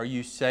way. Are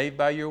you saved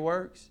by your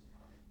works?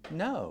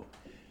 No.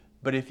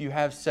 But if you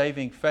have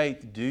saving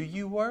faith, do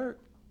you work?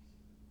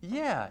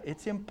 Yeah,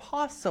 it's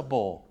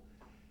impossible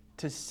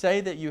to say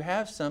that you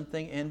have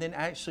something and then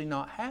actually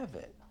not have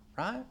it,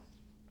 right?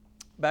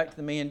 Back to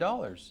the $1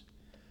 million.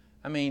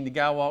 I mean, the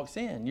guy walks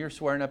in, you're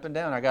swearing up and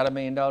down, I got $1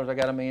 million, I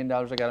got $1 million,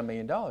 I got $1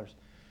 million.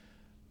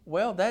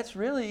 Well, that's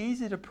really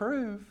easy to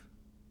prove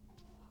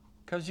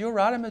because you'll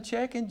write him a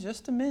check in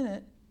just a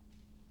minute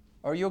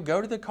or you'll go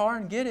to the car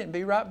and get it and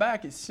be right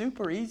back. It's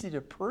super easy to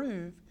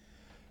prove.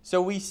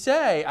 So we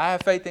say, I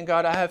have faith in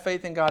God, I have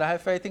faith in God, I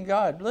have faith in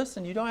God.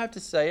 Listen, you don't have to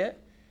say it.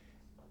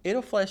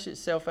 It'll flesh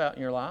itself out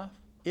in your life.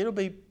 It'll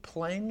be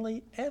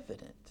plainly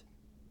evident.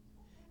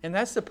 And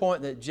that's the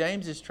point that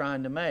James is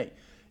trying to make.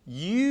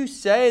 You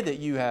say that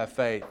you have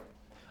faith.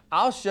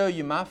 I'll show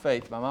you my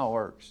faith by my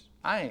works.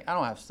 I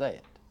don't have to say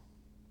it.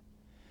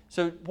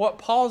 So what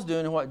Paul's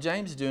doing and what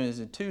James is doing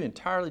is two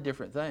entirely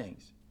different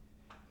things.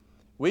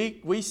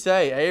 We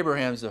say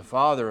Abraham's the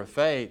father of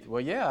faith.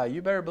 Well, yeah,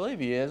 you better believe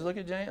he is. Look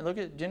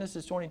at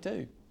Genesis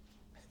 22.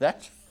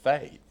 That's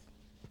faith.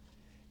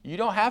 You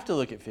don't have to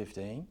look at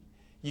 15.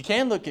 You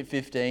can look at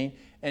 15,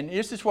 and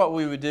this is what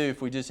we would do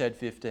if we just had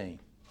 15.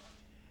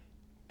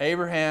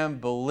 Abraham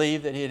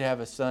believed that he'd have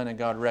a son, and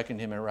God reckoned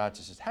him in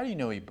righteousness. How do you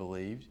know he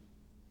believed?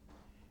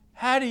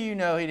 How do you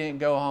know he didn't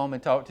go home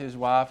and talk to his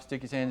wife,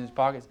 stick his hands in his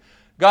pockets?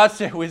 God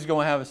said we was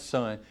going to have a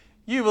son.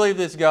 You believe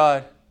this,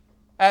 God?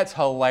 That's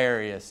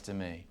hilarious to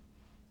me.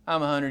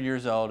 I'm 100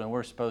 years old, and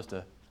we're supposed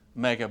to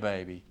make a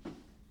baby.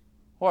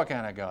 What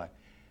kind of God?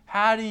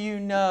 How do you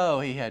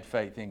know he had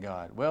faith in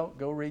God? Well,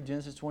 go read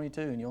Genesis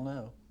 22, and you'll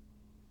know.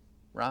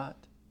 Right?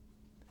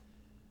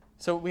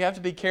 So we have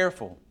to be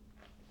careful.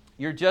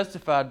 You're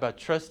justified by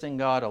trusting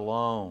God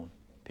alone,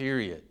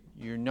 period.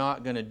 You're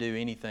not going to do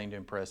anything to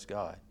impress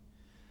God.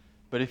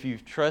 But if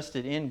you've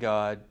trusted in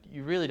God,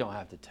 you really don't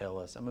have to tell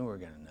us. I mean, we're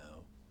going to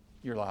know.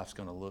 Your life's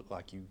going to look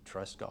like you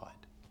trust God,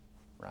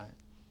 right?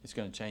 It's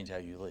going to change how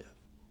you live.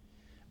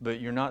 But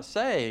you're not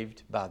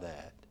saved by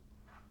that.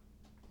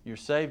 You're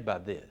saved by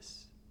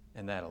this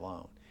and that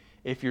alone.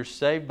 If you're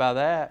saved by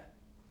that,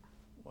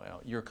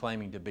 well, you're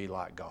claiming to be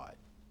like God.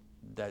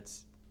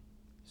 That's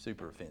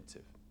super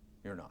offensive.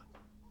 You're not.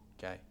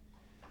 Okay?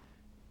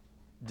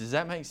 Does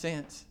that make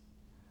sense?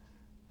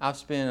 I've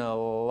spent a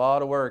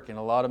lot of work, and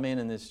a lot of men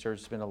in this church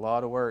spend a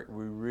lot of work.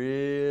 We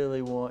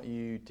really want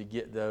you to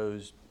get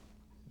those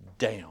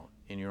down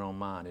in your own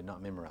mind and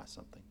not memorize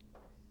something.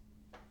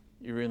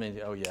 You really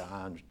mean, oh yeah,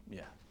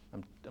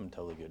 I'm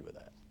totally good with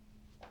that.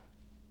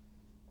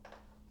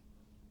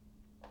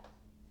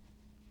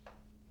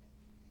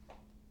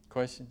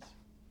 Questions?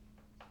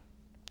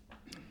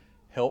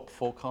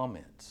 Helpful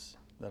comments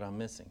that I'm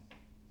missing?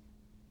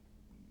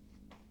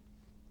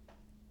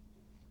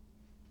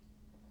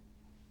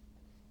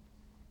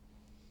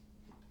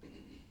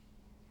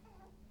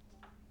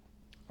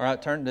 All right,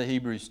 turn to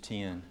Hebrews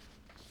 10.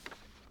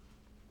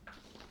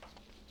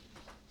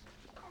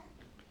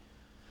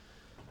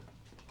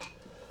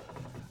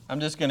 I'm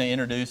just going to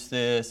introduce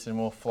this and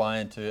we'll fly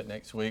into it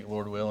next week,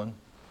 Lord willing.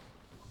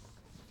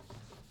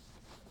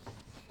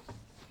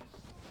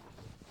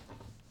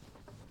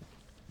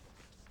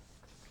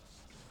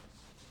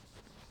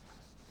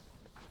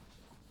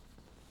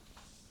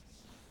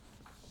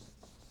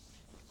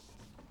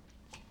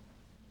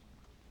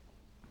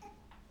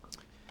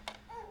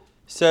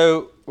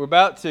 So we're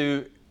about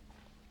to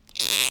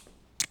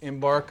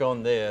embark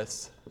on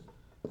this.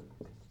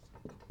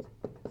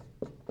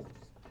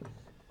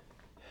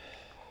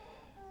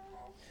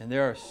 And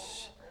there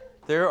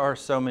are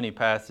so many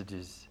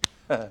passages.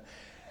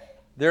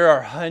 There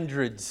are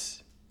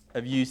hundreds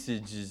of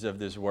usages of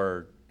this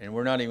word, and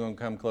we're not even going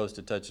to come close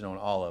to touching on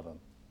all of them.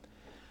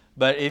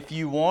 But if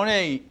you want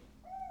and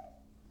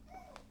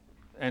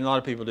a lot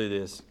of people do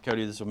this,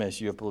 Cody, this will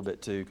mess you up a little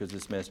bit too, because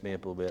this messed me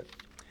up a little bit.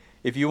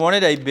 If you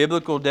wanted a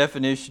biblical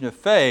definition of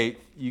faith,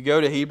 you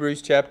go to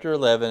Hebrews chapter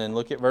 11 and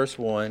look at verse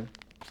 1.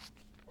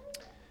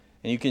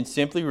 And you can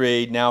simply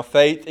read, now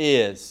faith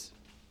is.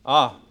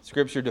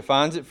 Scripture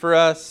defines it for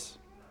us,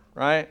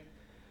 right?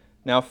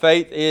 Now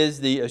faith is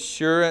the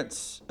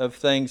assurance of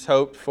things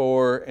hoped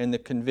for and the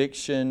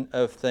conviction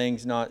of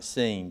things not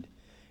seen.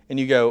 And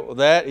you go, well,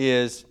 that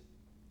is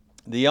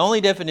the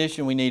only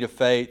definition we need of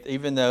faith,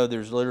 even though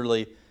there's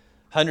literally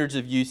hundreds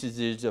of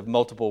usages of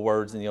multiple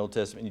words in the Old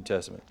Testament and New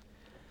Testament.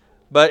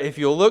 But if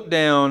you'll look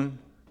down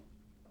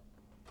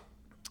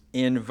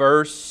in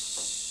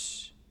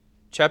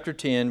chapter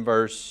 10,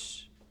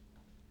 verse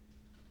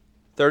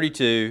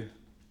 32,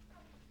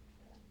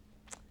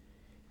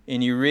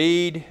 and you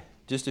read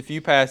just a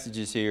few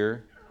passages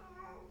here.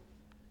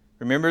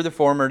 Remember the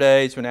former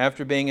days when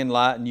after being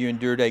enlightened you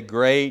endured a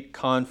great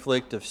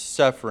conflict of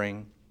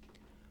suffering,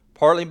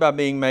 partly by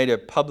being made a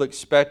public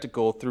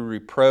spectacle through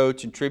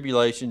reproach and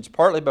tribulations,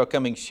 partly by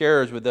becoming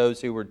sharers with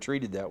those who were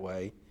treated that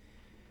way.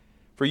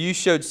 For you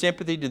showed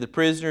sympathy to the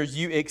prisoners.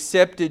 You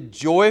accepted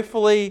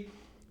joyfully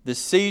the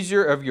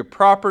seizure of your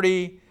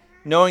property,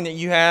 knowing that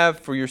you have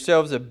for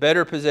yourselves a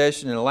better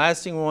possession and a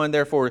lasting one.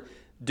 Therefore,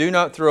 do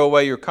not throw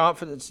away your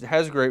confidence. It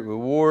has great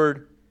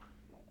reward.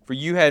 For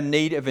you have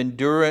need of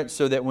endurance,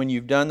 so that when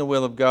you've done the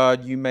will of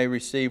God, you may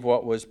receive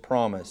what was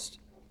promised.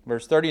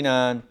 Verse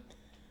 39,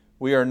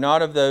 we are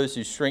not of those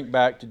who shrink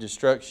back to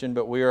destruction,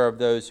 but we are of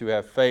those who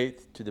have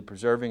faith to the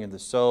preserving of the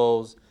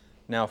souls.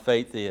 Now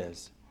faith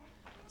is.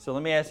 So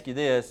let me ask you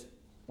this.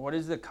 What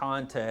is the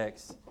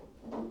context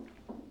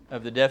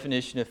of the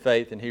definition of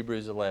faith in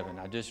Hebrews 11?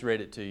 I just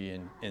read it to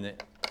you.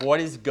 What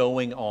is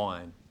going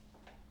on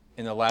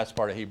in the last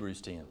part of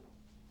Hebrews 10?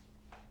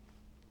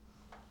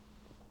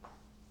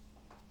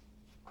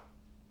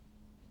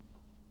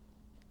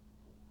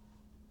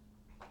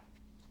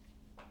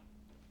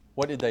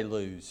 What did they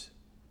lose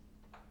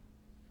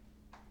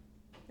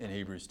in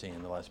Hebrews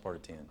 10, the last part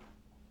of 10?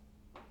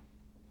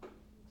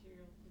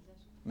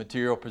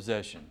 Material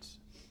possessions.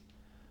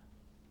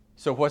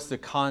 So what's the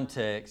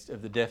context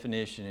of the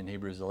definition in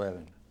Hebrews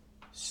 11?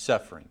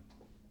 Suffering.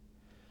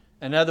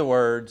 In other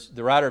words,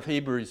 the writer of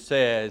Hebrews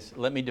says,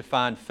 let me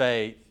define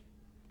faith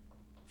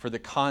for the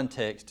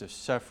context of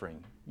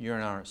suffering. You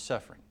and I aren't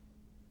suffering.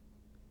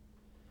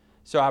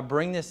 So I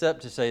bring this up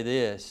to say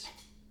this.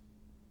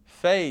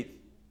 Faith,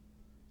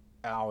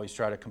 I always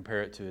try to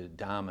compare it to a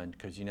diamond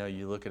because,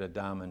 you look at a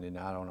diamond and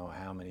I don't know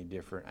how many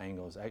different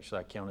angles.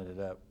 Actually, I counted it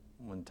up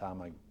one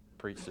time I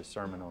preached a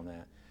sermon on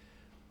that.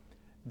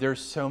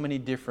 There's so many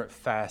different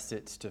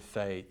facets to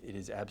faith. It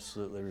is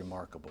absolutely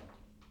remarkable.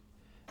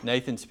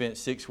 Nathan spent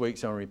 6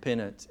 weeks on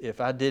repentance. If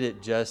I did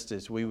it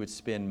justice, we would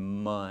spend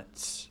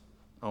months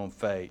on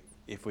faith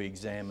if we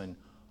examine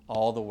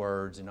all the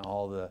words and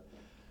all the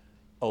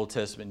Old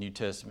Testament, New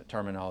Testament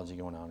terminology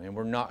going on. And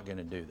we're not going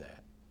to do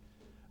that.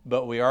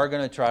 But we are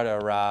going to try to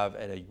arrive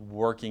at a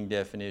working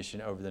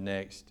definition over the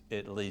next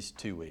at least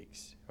 2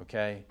 weeks.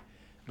 Okay?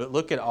 But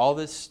look at all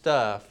this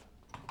stuff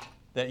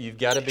that you've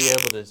got to be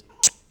able to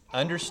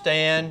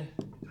understand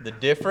the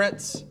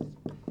difference,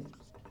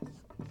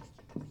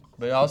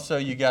 but also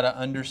you got to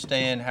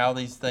understand how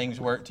these things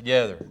work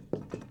together.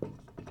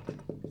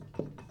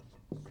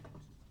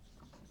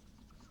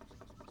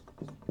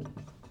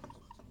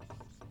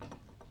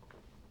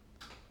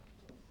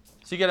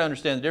 So you got to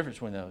understand the difference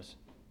between those.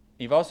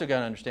 You've also got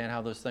to understand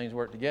how those things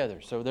work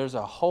together. So there's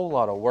a whole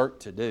lot of work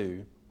to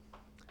do.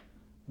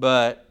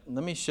 But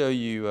let me show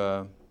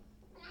you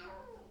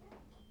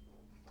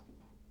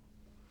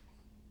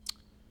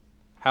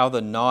how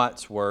the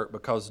knots work,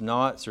 because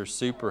knots are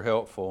super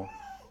helpful.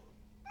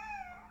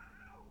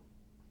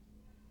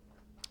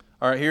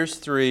 All right, here's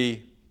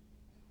two.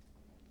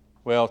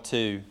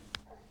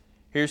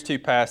 Here's two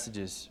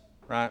passages,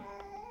 right?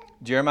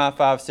 Jeremiah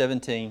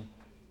 5:17.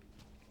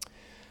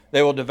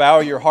 They will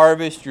devour your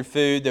harvest, your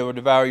food. They will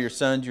devour your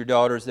sons, your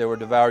daughters. They will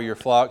devour your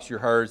flocks, your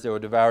herds. They will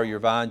devour your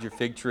vines, your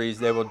fig trees.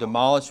 They will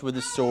demolish with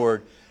the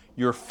sword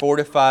your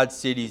fortified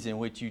cities in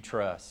which you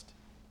trust.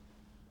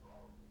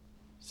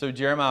 So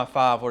Jeremiah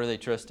 5, what are they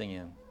trusting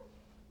in?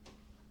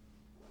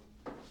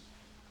 Their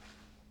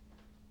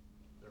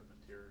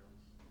materials.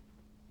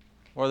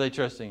 What are they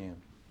trusting in?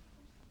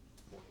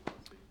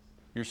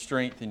 Your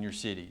strength in your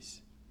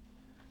cities.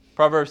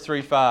 Proverbs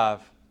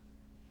 3:5.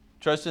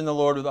 Trust in the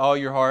Lord with all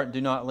your heart and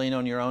do not lean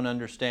on your own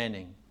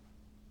understanding.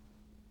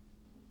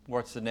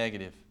 What's the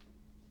negative?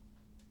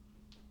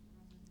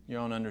 Your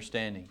own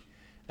understanding.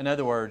 In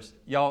other words,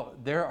 y'all,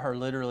 there are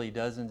literally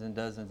dozens and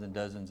dozens and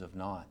dozens of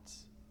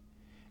knots.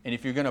 And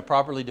if you're going to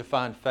properly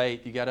define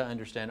faith, you got to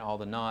understand all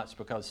the knots,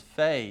 because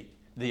faith,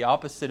 the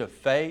opposite of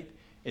faith,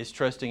 is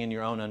trusting in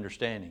your own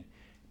understanding.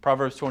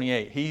 Proverbs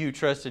 28, he who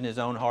trusts in his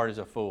own heart is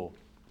a fool.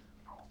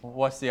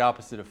 What's the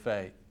opposite of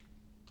faith?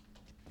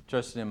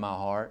 Trusting in my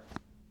heart.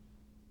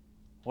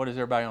 What does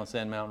everybody on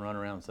Sand Mountain run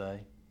around and say?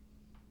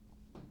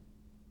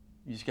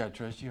 You just got to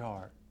trust your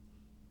heart.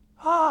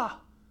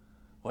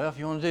 Well, if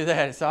you want to do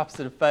that, it's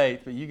opposite of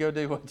faith, but you go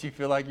do what you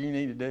feel like you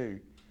need to do.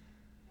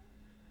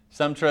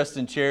 Some trust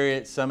in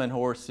chariots, some in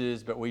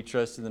horses, but we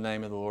trust in the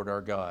name of the Lord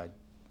our God.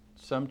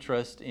 Some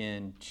trust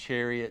in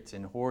chariots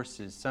and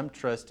horses. Some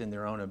trust in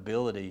their own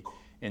ability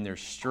and their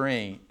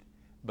strength,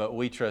 but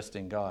we trust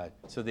in God.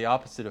 So the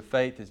opposite of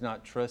faith is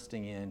not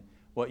trusting in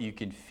what you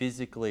can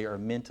physically or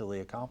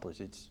mentally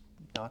accomplish. It's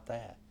not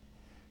that.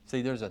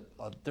 See, there's a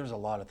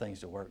lot of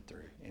things to work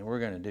through, and we're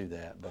going to do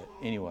that. But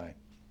anyway,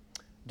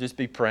 just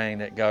be praying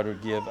that God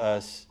would give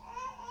us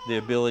the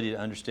ability to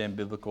understand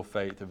biblical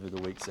faith over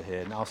the weeks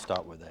ahead, and I'll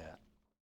stop with that.